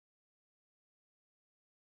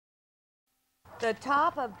The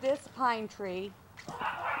top of this pine tree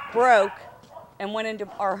broke and went into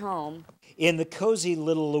our home. In the cozy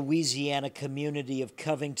little Louisiana community of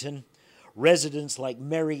Covington, residents like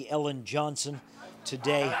Mary Ellen Johnson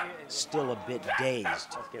today still a bit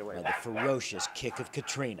dazed by the ferocious kick of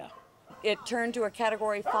Katrina. It turned to a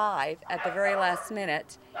Category 5 at the very last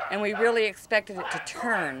minute, and we really expected it to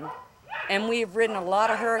turn. And we've ridden a lot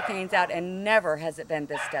of hurricanes out, and never has it been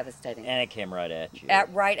this devastating. And it came right at you.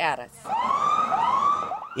 Right at us.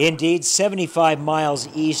 Indeed, 75 miles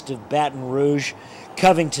east of Baton Rouge,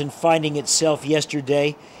 Covington finding itself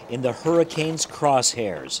yesterday in the hurricane's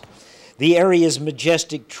crosshairs. The area's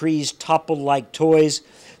majestic trees toppled like toys,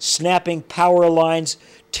 snapping power lines,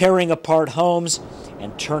 tearing apart homes,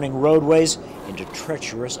 and turning roadways into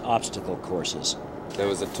treacherous obstacle courses. There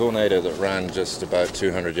was a tornado that ran just about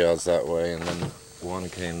 200 yards that way, and then one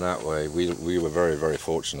came that way. We were very, very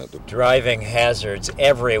fortunate. Driving hazards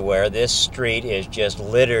everywhere. This street is just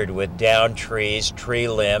littered with downed trees, tree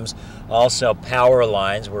limbs, also power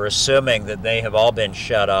lines. We're assuming that they have all been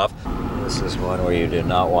shut off. This is one where you do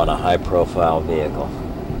not want a high-profile vehicle.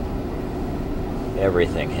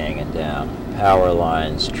 Everything hanging down. Power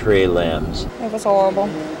lines, tree limbs. It was horrible.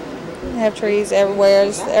 You have trees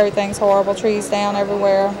everywhere. Everything's horrible. Trees down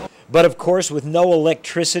everywhere. But of course, with no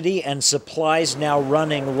electricity and supplies now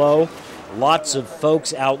running low, lots of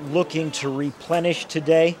folks out looking to replenish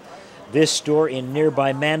today. This store in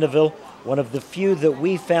nearby Mandeville, one of the few that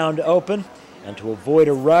we found open, and to avoid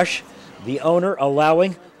a rush, the owner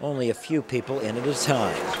allowing only a few people in at a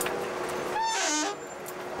time.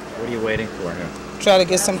 What are you waiting for here? Try to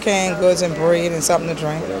get some canned goods and bread and something to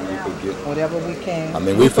drink. Whatever you could get. Whatever we can. I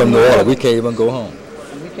mean, we from New Orleans. We can't even go home.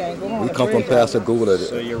 We can't go home. We come from Pascagoula.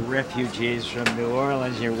 So you're refugees from New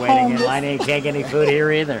Orleans. You're waiting in line and you can't get any food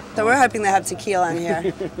here either. So we're hoping they have tequila in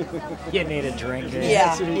here. You need a drink.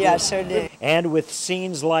 Yeah, sure do. And with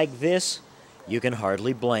scenes like this, you can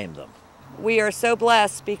hardly blame them. We are so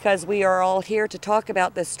blessed because we are all here to talk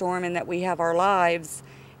about this storm and that we have our lives,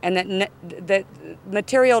 and that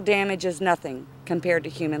material damage is nothing compared to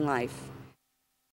human life.